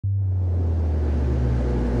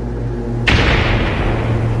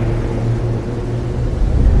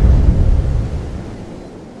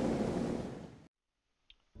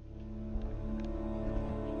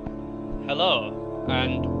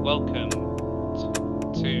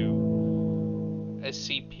to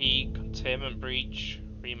SCP Containment Breach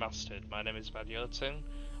Remastered. My name is Badyotin.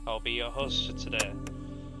 I'll be your host for today.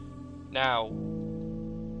 Now,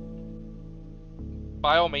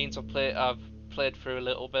 by all means, I've played through a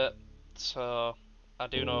little bit, so I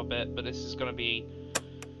do know a bit, but this is going to be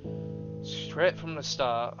straight from the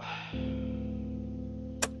start.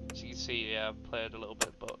 As you can see, yeah, I've played a little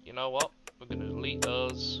bit, but you know what? We're going to delete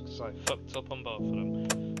those because I fucked up on both of them.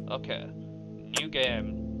 Okay, new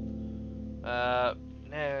game.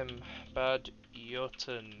 Name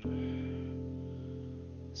Badyotin.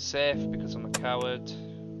 Safe because I'm a coward.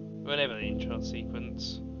 We'll enable the intro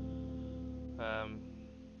sequence.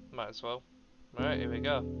 Might as well. Alright, here we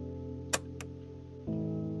go.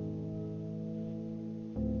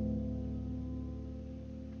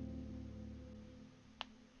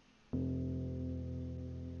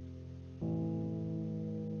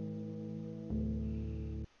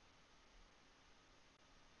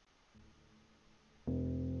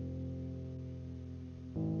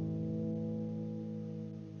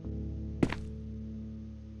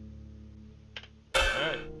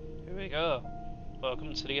 Here we go.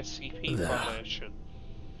 Welcome to the SCP Foundation.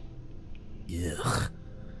 Yuck.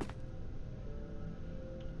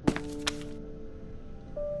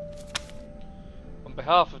 On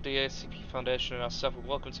behalf of the SCP Foundation and ourselves,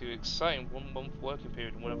 welcome to an exciting one-month working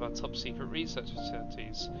period in one of our top-secret research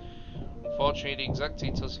facilities. Unfortunately, the exact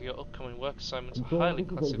details of your upcoming work assignments are highly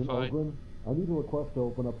classified. I need a request to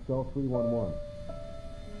open up cell 311.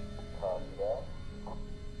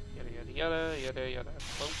 Yada yada yada.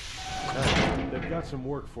 Oh. Hey, they've got some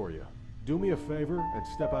work for you. Do me a favor and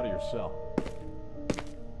step out of your cell.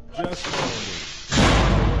 Just follow me.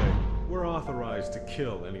 By the way, we're authorized to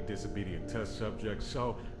kill any disobedient test subjects,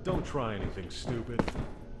 so don't try anything stupid.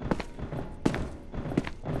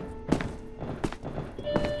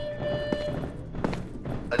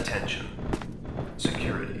 Attention.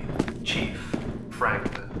 Security. Chief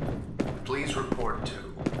Franklin. Please report to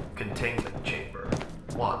Containment Chamber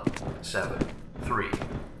 173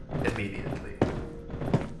 immediately.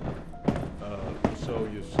 So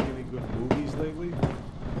you've seen any good movies lately? I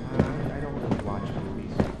don't really watch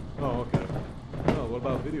movies. Oh, okay. Oh, what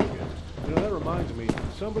about video games? You know, that reminds me,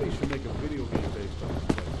 somebody should make a video game based on this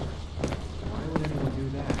place. Why would anyone do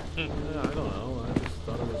that? Yeah, I don't know. I just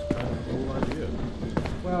thought it was kind of a cool idea.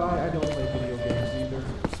 Well, I don't play video games either.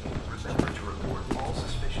 Remember to report all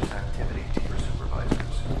suspicious activity to your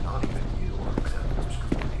supervisors, not even you or examiners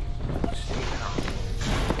company. Stay out.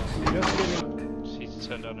 Just kidding. Just need to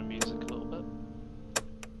turn down the music a little bit.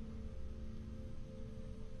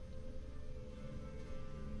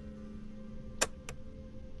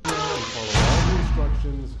 Follow all the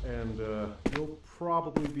instructions and you'll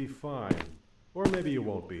probably be fine. Or maybe you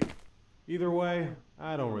won't be. Either way,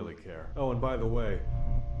 I don't really care. Oh, and by the way,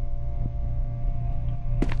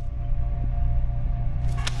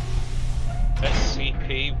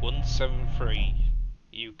 SCP-173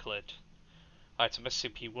 Euclid. Item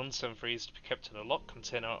SCP-173 is to be kept in a locked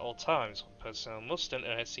container at all times. All personnel must enter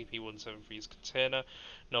SCP-173's container.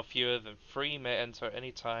 No fewer than 3 may enter at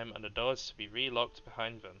any time, and the door is to be relocked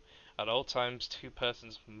behind them. At all times, 2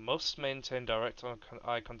 persons must maintain direct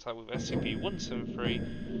eye contact with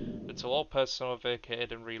SCP-173 until all personnel are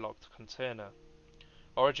vacated and relocked the container.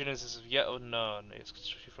 Origin is as of yet unknown. It is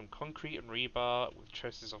constructed from concrete and rebar with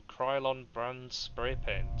traces of Krylon brand spray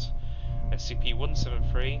paint.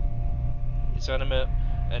 SCP-173 is animate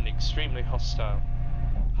and extremely hostile.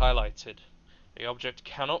 Highlighted. The object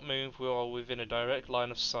cannot move while within a direct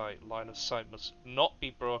line of sight. Line of sight must not be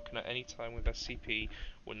broken at any time with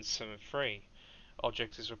SCP-173.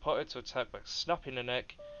 Object is reported to attack by snapping the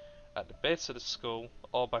neck at the base of the skull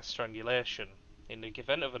or by strangulation. In the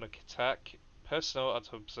event of an attack, personnel are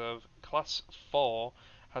to observe Class 4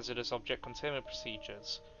 hazardous object containment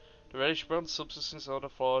procedures. The reddish brown substance on the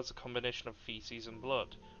floor is a combination of feces and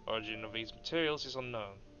blood. Origin of these materials is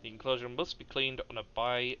unknown. The enclosure must be cleaned on a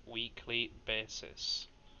bi-weekly basis.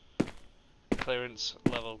 Clearance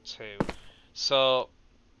level 2. So,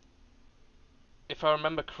 if I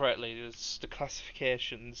remember correctly, there's the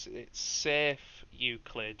classifications. It's Safe,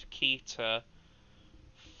 Euclid, Keter,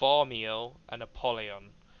 Formial, and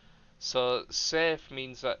Apollyon. So, Safe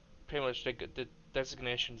means that pretty much the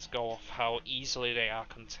designations go off how easily they are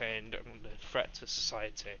contained and the threat to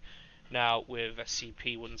society. Now, with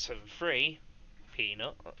SCP-173,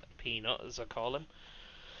 Peanut as I call him,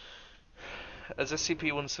 as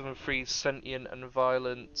SCP-173 is sentient and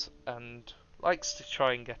violent and likes to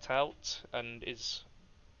try and get out and is,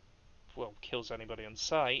 well, kills anybody on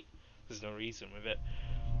sight, there's no reason with it,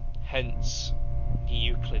 hence the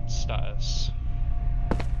Euclid status.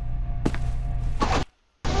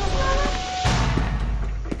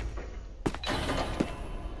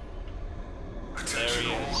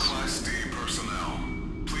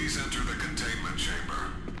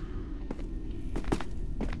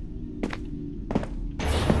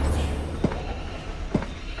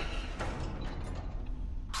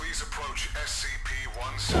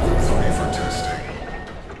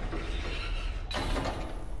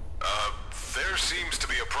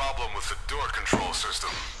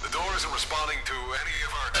 responding to any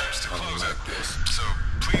of our attempts to close it. So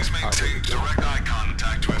please maintain direct eye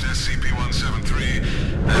contact with SCP-173.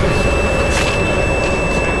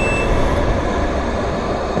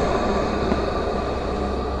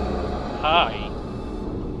 Hi.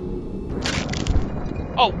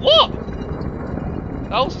 Oh, what?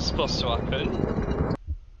 That wasn't supposed to happen.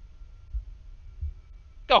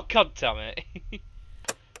 Oh, god damn it.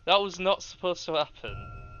 That was not supposed to happen.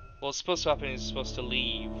 What's supposed to happen is supposed to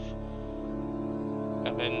leave.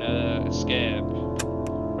 And then escape.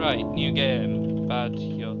 Right, new game. Bad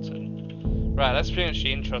Jotun. Right, that's pretty much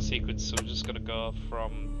the intro sequence, so we're just gonna go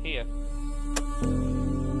from here.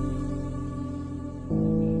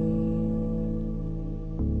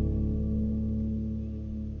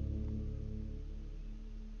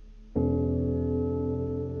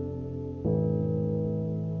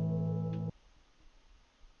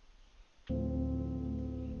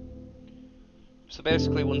 So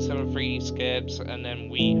basically 173 escapes and then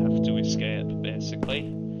we have to escape,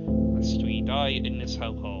 basically. Lest we die in this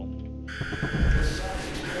hellhole.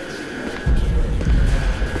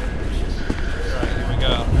 Right, here we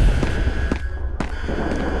go.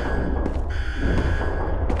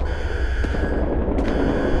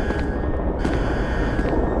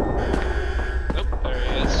 Oh, there he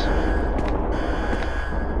is.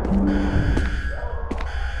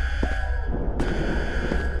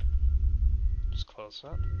 Close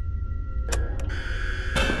up.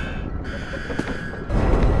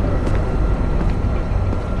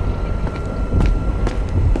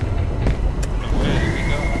 Where do we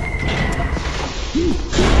go?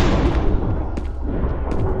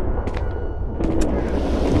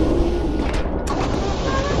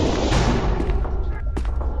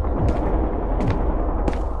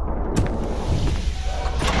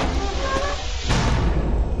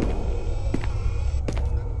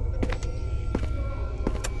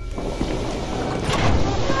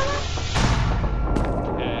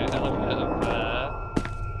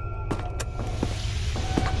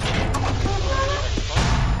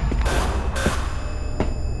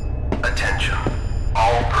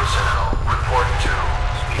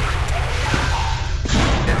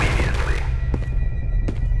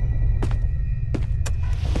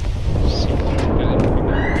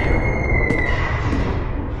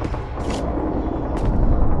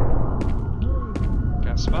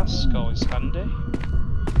 Mask, always handy.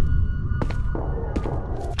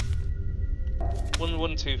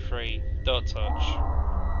 1123, don't touch.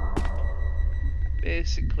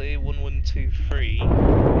 Basically, 1123. If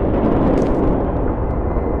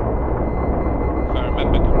I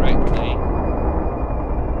remember correctly.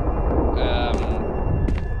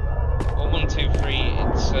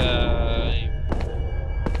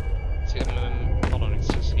 1123, hold on, it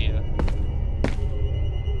says here.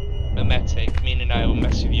 Mimetic, meaning I will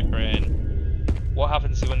mess with your brain. What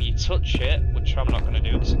happens is when you touch it, which I'm not going to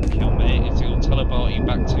do because it can kill me, is it will teleport you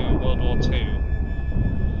back to World War II.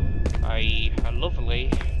 A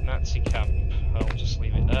lovely Nazi camp. I'll just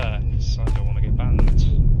leave it there because I don't want to get banned.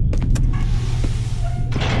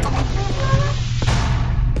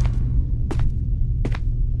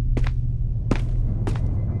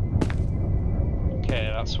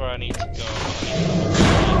 Okay, that's where I need to go.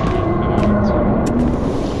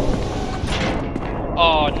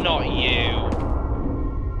 Oh, not you!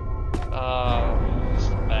 It's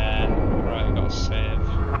the bear. Right, I've got to save.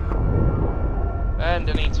 And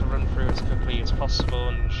I need to run through as quickly as possible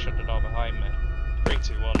and shut the door behind me. 3,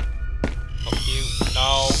 2, 1. Fuck you.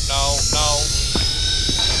 No, no, no!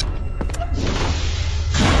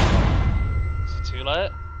 Is it too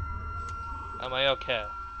late? Am I okay?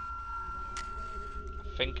 I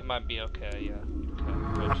think I might be okay, yeah.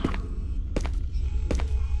 Okay, good.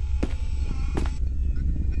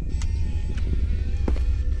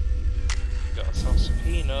 Got ourselves a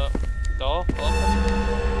peanut. Door open.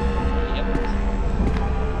 Yep.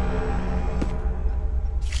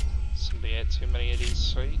 Somebody ate too many of these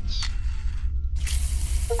sweets.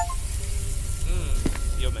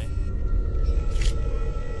 Mmm, yummy.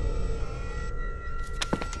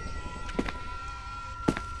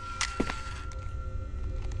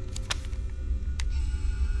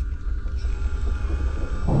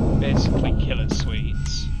 Basically killer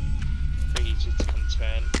sweets. Very easy to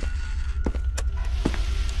contain.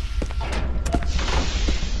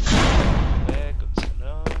 There, good to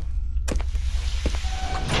know.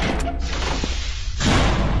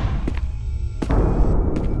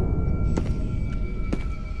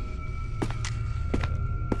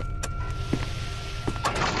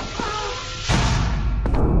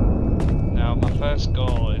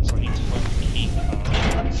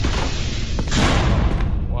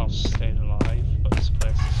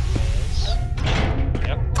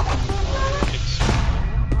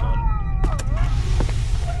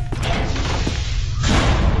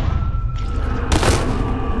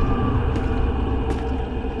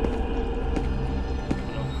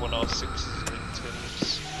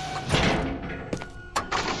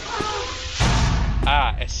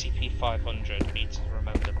 500. I need to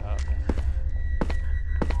remember that.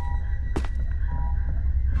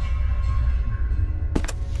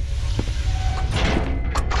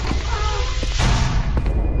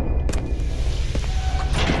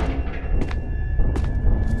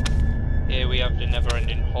 Here we have the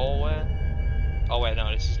never-ending hallway. Oh wait,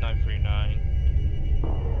 no, this is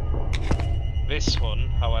 939. This one,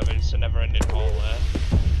 however, is a never-ending hallway.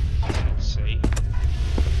 As you can see,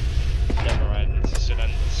 never ends. It's an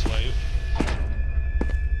endless loop.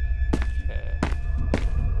 Okay.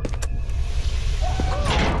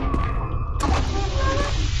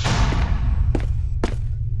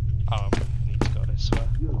 Oh, I need to go this way.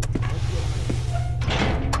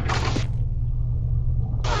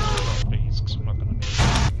 These, 'cause I'm not gonna need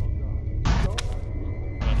them.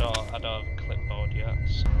 I don't have a clipboard yet,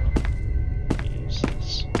 so use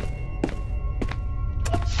this.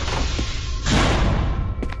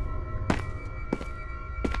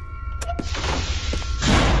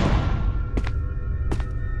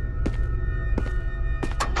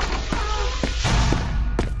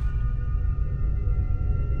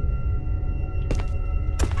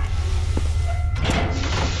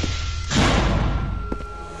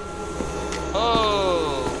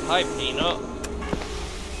 Oh, hi Peanut.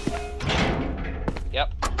 Yep.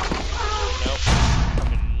 Nope.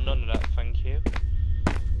 Having none of that, thank you.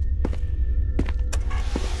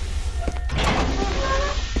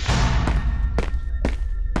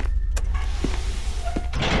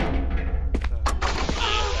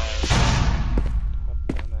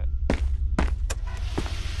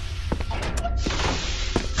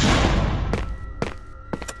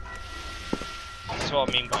 That's what I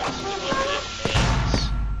mean by it's literally a maze.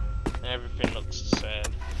 Everything looks the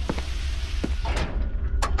same.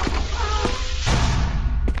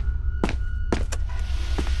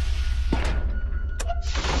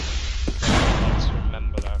 I need to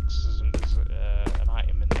remember that because there's an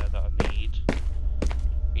item in there that I need. I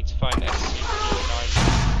need to find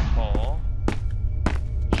SCP-994.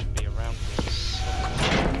 Should be around here somewhere.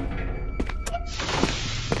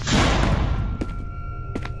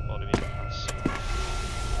 What do we pass?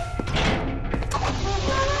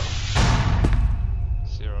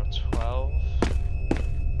 012.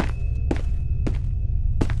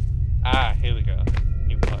 Ah, here we go.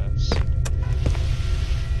 New players.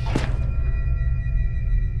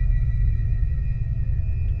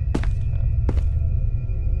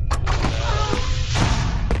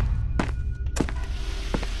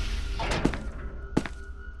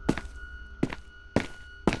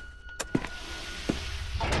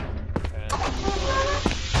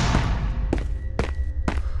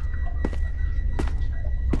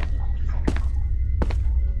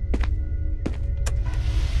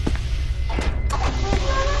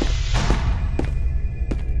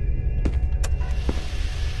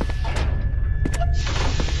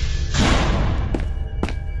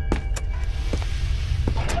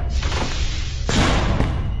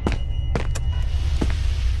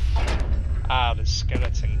 Ah, the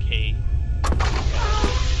skeleton key.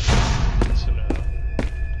 Yeah. So no.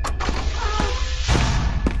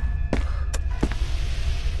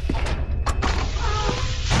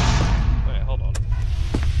 Wait, hold on.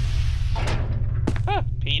 Ah,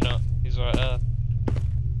 Peanut. He's right there.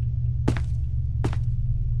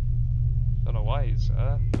 Don't know why he's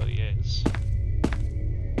there, but he is.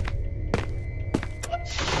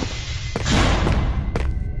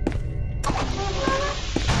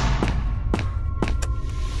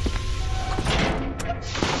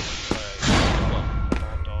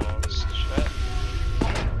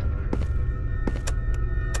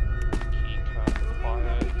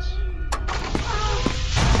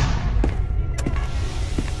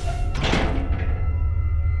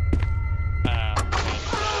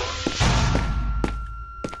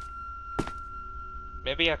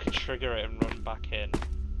 Maybe I could trigger it and run back in,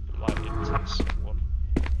 like into this one.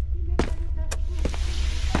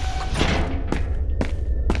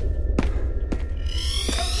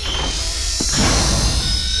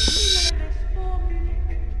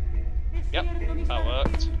 Yep, that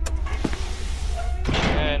worked.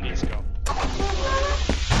 And he's gone.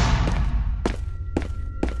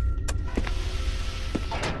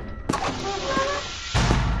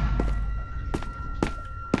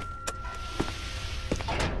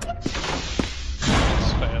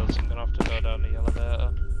 This fails, I'm gonna have to go down the yellow.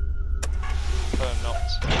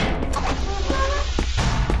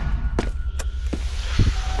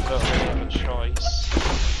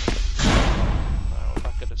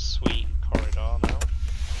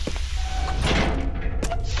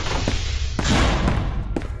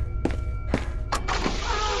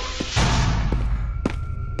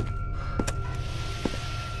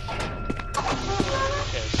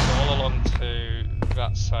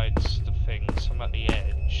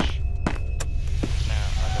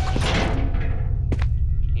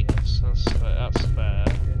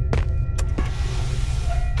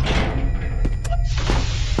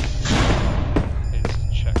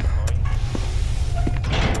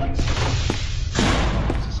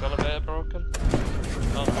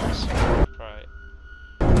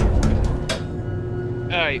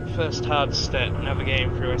 Right, first hard step,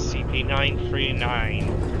 navigating through SCP-939.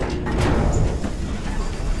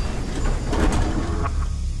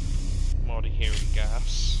 I'm already hearing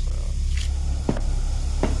gas, so...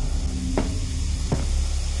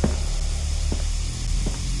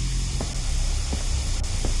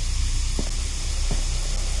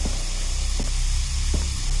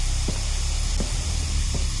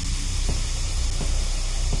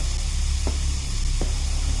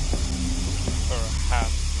 For a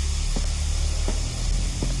hand.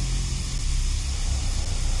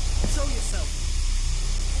 Show yourself.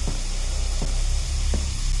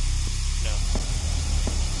 No.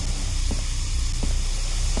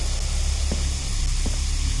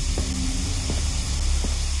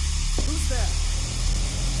 Who's there?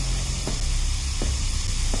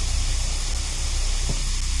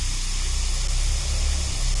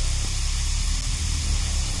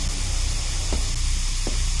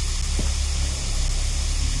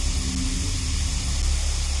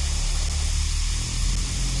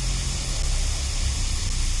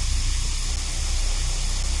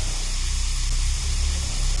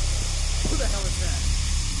 Who the hell is that?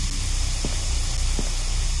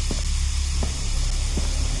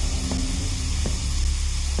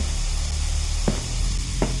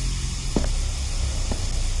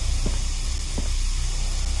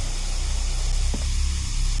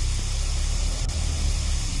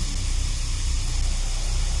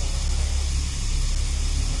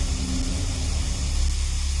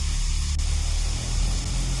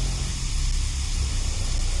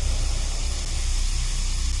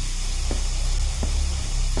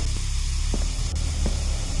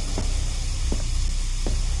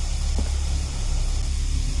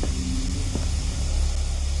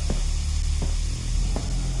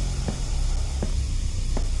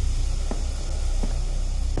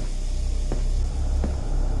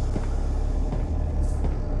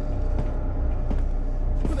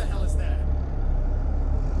 Who the hell is that?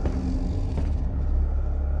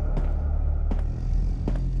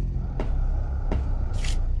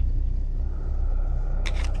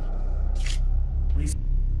 Research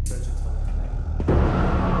until today.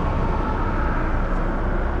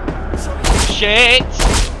 Shit!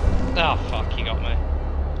 Oh fuck, you got me.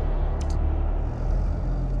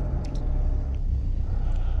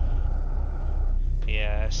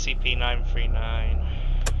 Yeah, CP-939.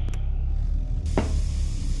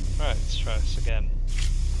 Right, let's try this again.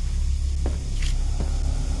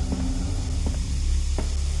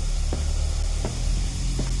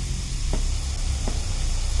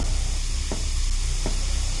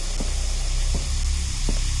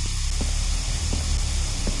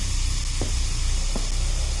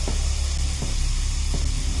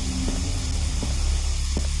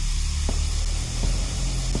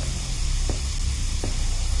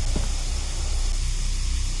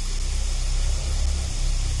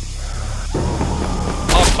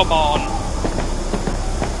 Oh, come on!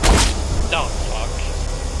 Oh, fuck.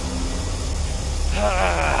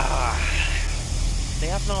 They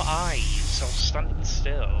have no eyes, I was standing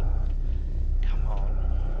still. Come on.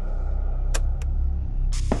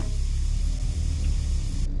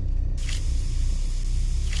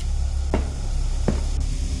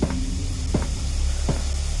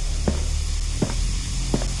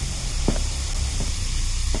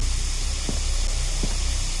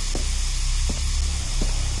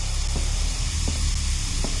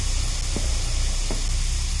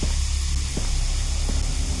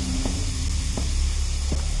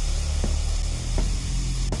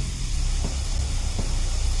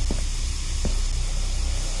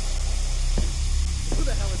 Who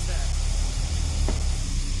the hell is that?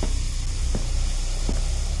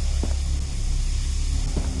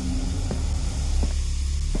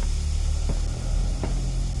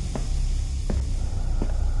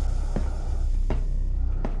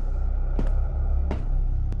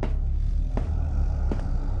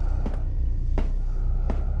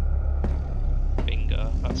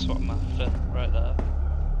 Bingo, that's what I'm after, right there.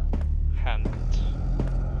 Hand.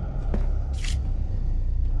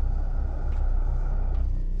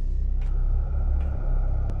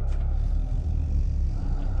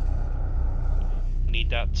 Need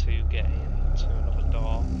that to get into another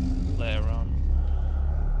door later on.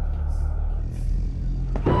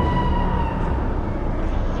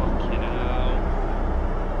 Fucking hell.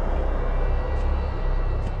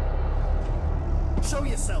 Show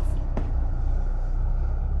yourself.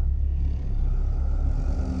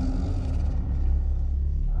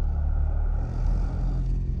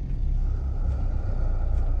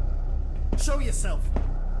 Show yourself.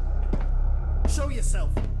 Show yourself.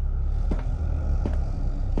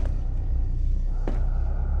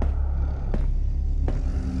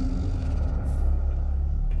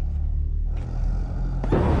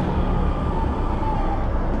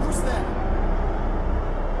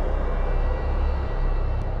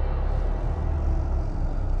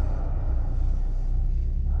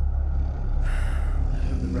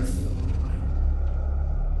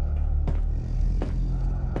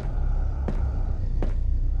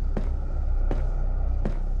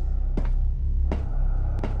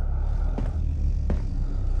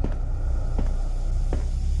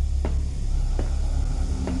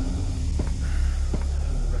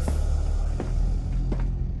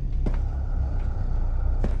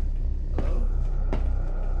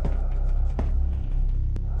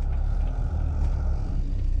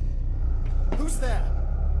 Who's there?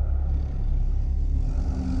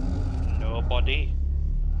 Nobody.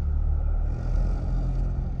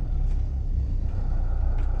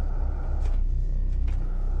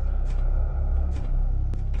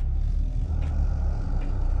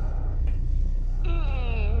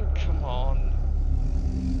 Come on.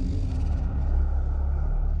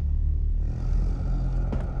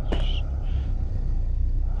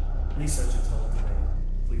 Research intel domain.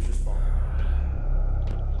 Please respond.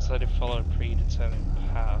 So they follow a predetermined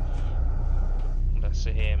path. Unless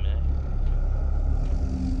they hear me.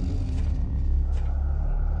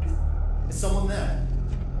 Is someone there?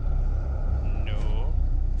 No.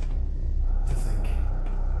 To think.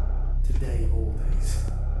 Today of all days.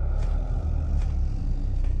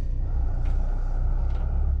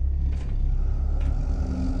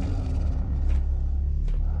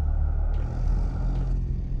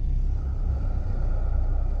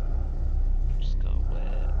 Just gotta wait.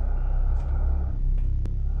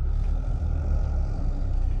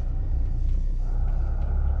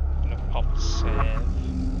 I'm gonna pop save.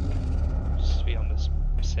 Just to be on this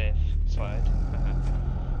safe side.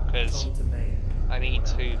 Because Come to main. I need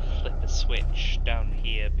to flip a switch down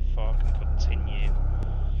here before I can continue.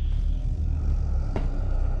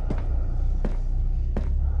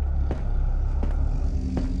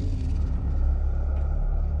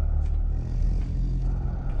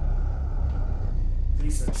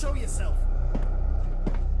 Research. Show yourself.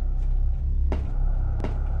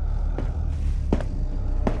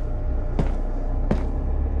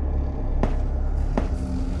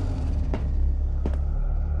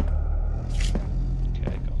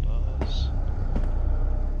 Okay, got those.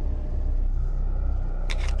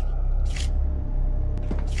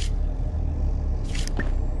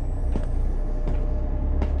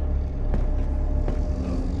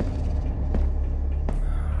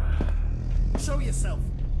 Show yourself.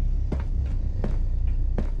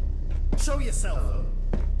 Show yourself. Hello?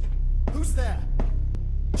 Who's there?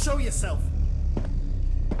 Show yourself.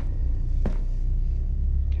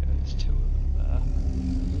 Okay, there's two of them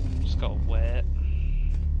there. Just gotta wait.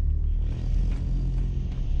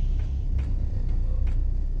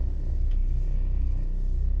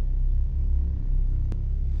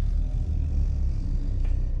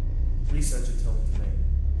 Research intel domain.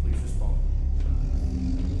 Please respond.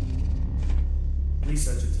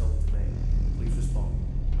 Research intel domain. Please respond.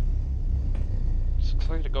 Just looks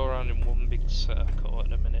like to go around in one big circle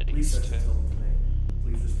in a minute these Research two. intel domain.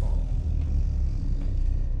 Please respond.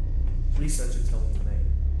 Research intel domain.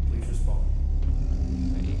 Please respond.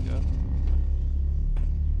 There you go.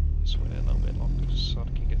 Just wait a little bit longer just so I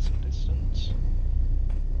can get some distance.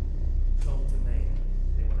 Intel domain.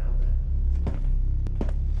 Anyone out there?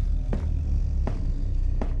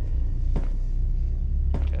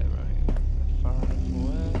 Okay, right. They're far enough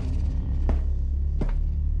away.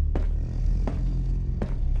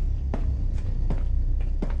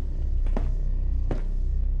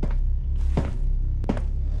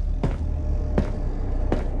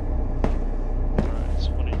 Right, there's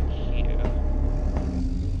one in here.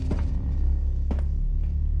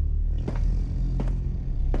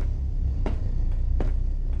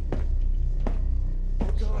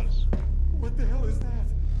 Oh God! What the hell is that?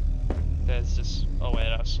 There's this. Oh wait,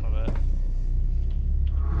 that's not it.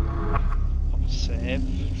 I'll save.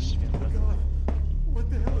 Just be Oh on the God! What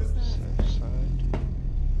the hell is that? safe side.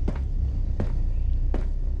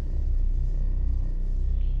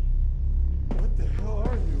 What the hell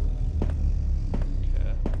are you?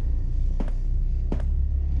 Okay.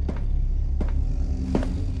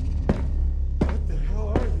 What the hell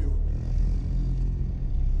are you?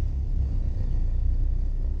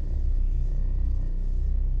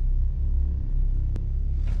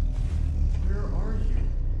 Where are you?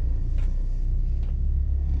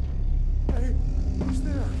 Hey, who's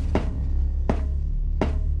there?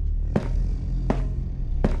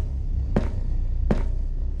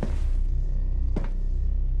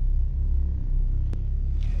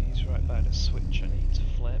 Okay, he's right by the switch I need to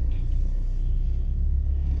flip.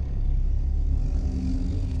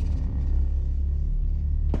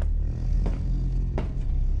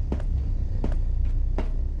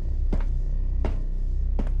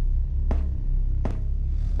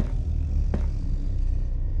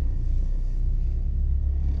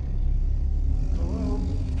 Hello?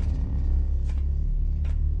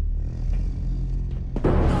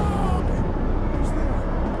 Who's there?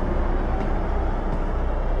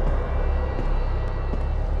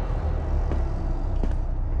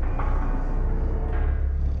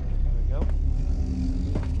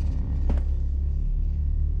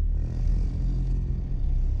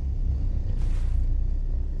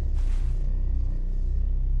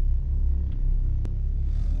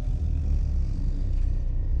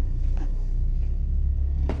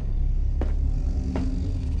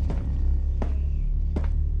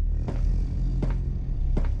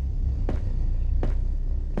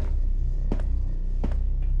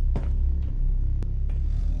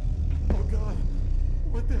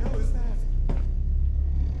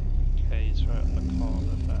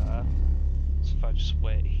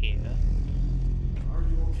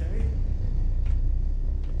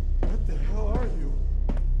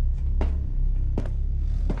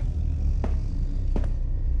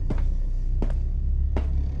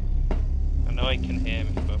 he can hear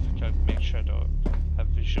me, but if I can make sure I don't have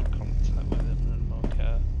visual contact with him, then I'm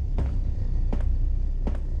okay.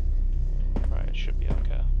 Right, it should be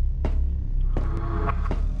okay.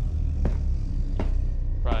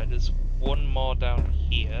 Right, there's one more down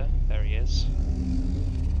here. There he is.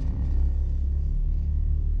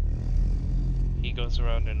 He goes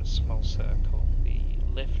around in a small circle. The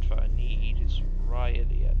lift that I need is right at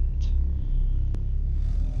the end.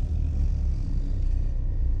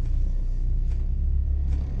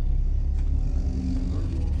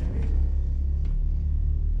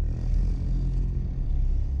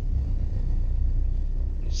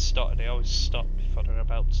 They always stop before they're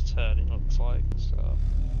about to turn, it looks like, so...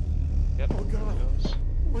 Yep, Oh there God! it goes.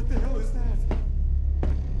 What the hell is that?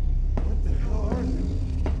 What the hell are you?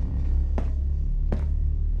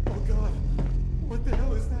 Oh God! What the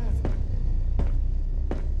hell is that?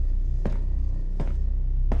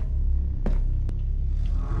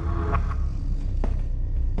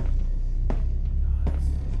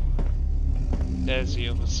 There's the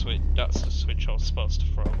other switch, that's the switch I was supposed to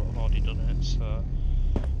throw, but I've already done it, so...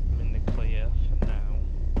 I'm in the clear for now.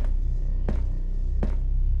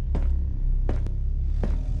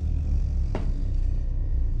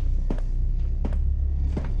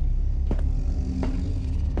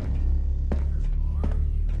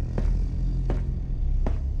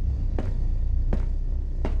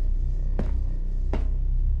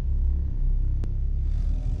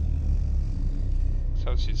 So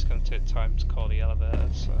obviously it's going to take time to call the elevator,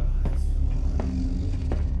 so...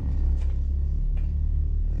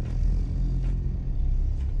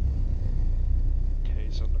 Okay,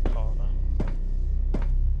 he's on the corner.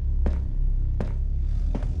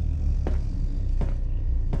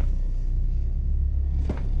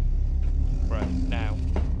 Right, now.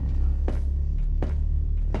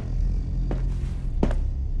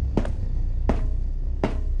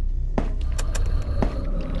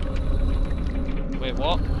 Wait,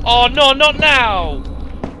 what? Oh no, not now!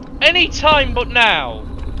 Any time but now!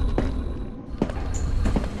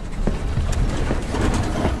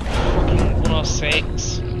 Fucking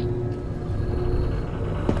 106.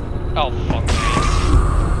 Oh fuck me.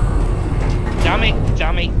 Damn it,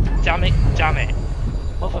 damn it, damn it, damn it.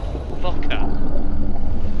 Motherfucker.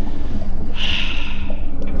 I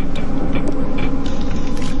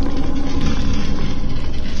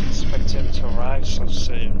didn't expect him to arrive so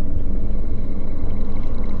soon.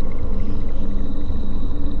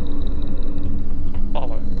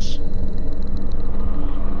 Bollocks.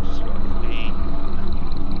 Just wait for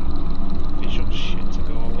the visual shit to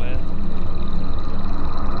go away.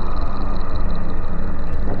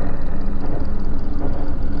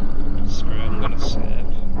 Screw it, I'm gonna save.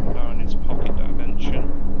 Now in its pocket dimension.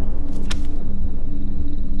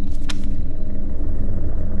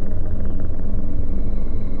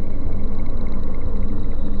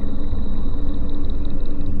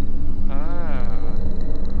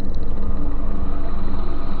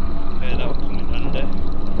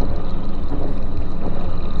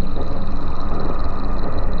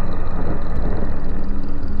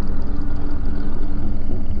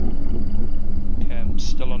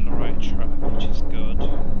 Still on the right track, which is good.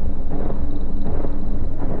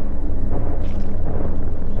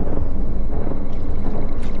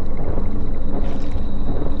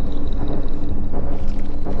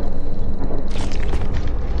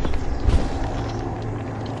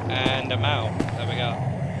 And I'm out. There we go.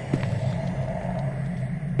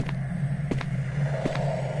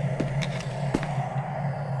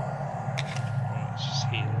 Let's just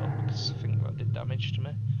heal up because I think that did damage to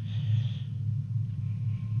me.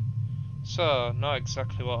 So, not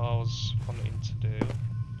exactly what I was wanting to do,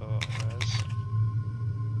 but there's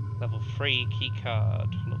level 3 key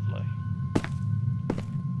card, lovely.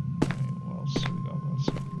 Right, what else have we got?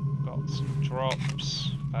 We've got some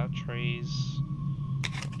drops, batteries.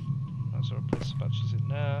 Might as well place the batteries in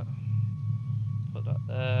there. Put that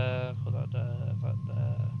there, put that there, that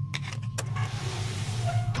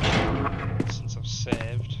there. Since I've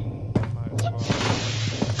saved, might as well.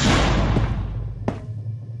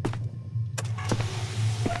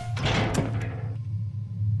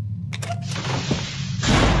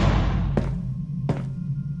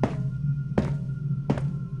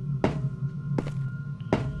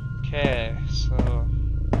 Okay, so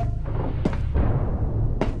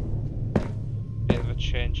bit of a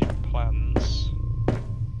change in plans.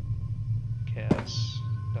 Okay, that's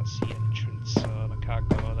the entrance zone. I can't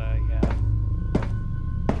go there yet.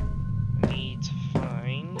 I need to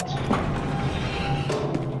find.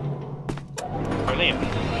 Brilliant.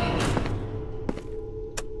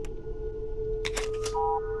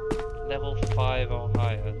 Level 5 or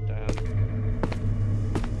higher, damn.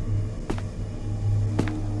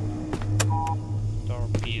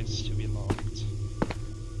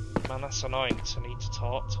 Man, that's annoying because I need to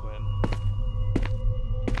talk to him.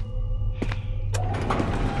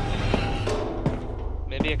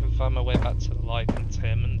 Maybe I can find my way back to the light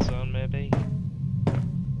containment zone, maybe?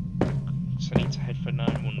 So I need to head for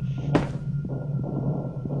 914.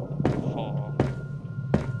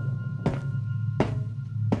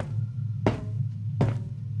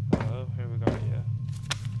 Oh, who we got here?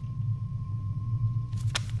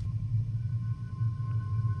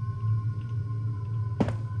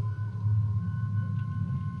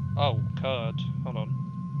 Oh, code. Hold on.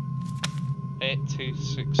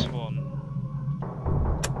 8261.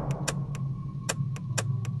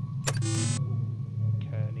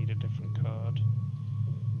 Okay, I need a different card.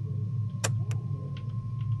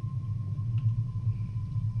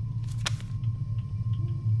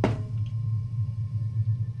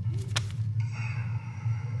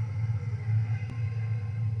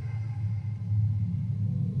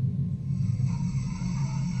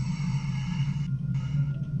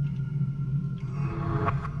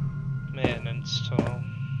 Maintenance tool.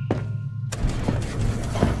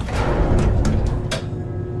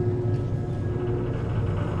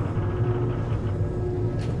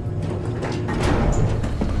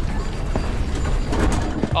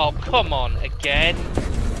 Oh, come on, again?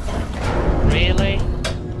 Really?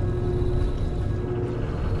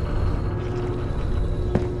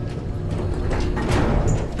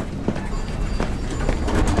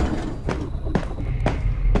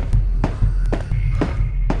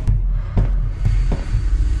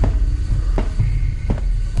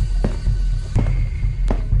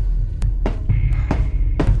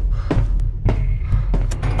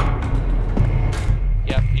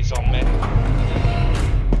 Yep, he's on me.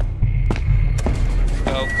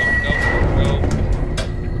 Go, go, go, go, go.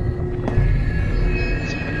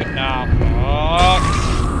 It's freaking now. Oh!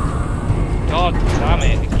 God damn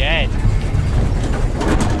it, again.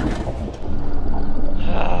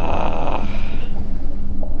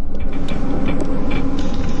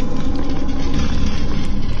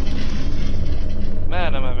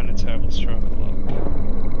 Man, I'm having a terrible stroke of luck.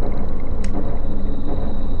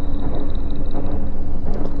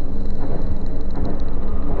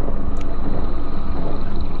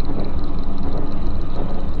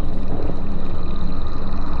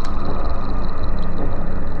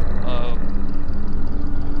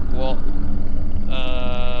 What?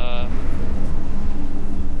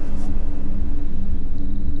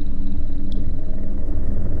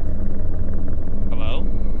 Hello?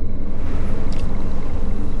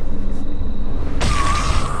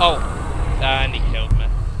 Oh! And he killed me.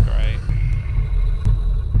 Great.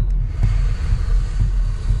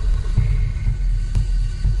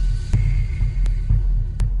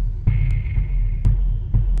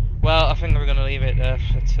 Well, I think we're going to leave it there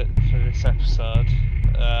for this episode.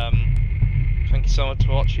 Thank you so much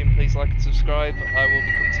for watching. Please like and subscribe. I will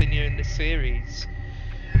be continuing this series,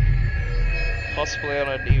 possibly on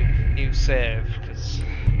a new save, because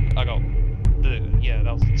I got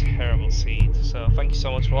that was a terrible seed. So thank you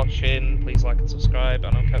so much for watching. Please like and subscribe,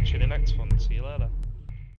 and I'll catch you in the next one. See you later.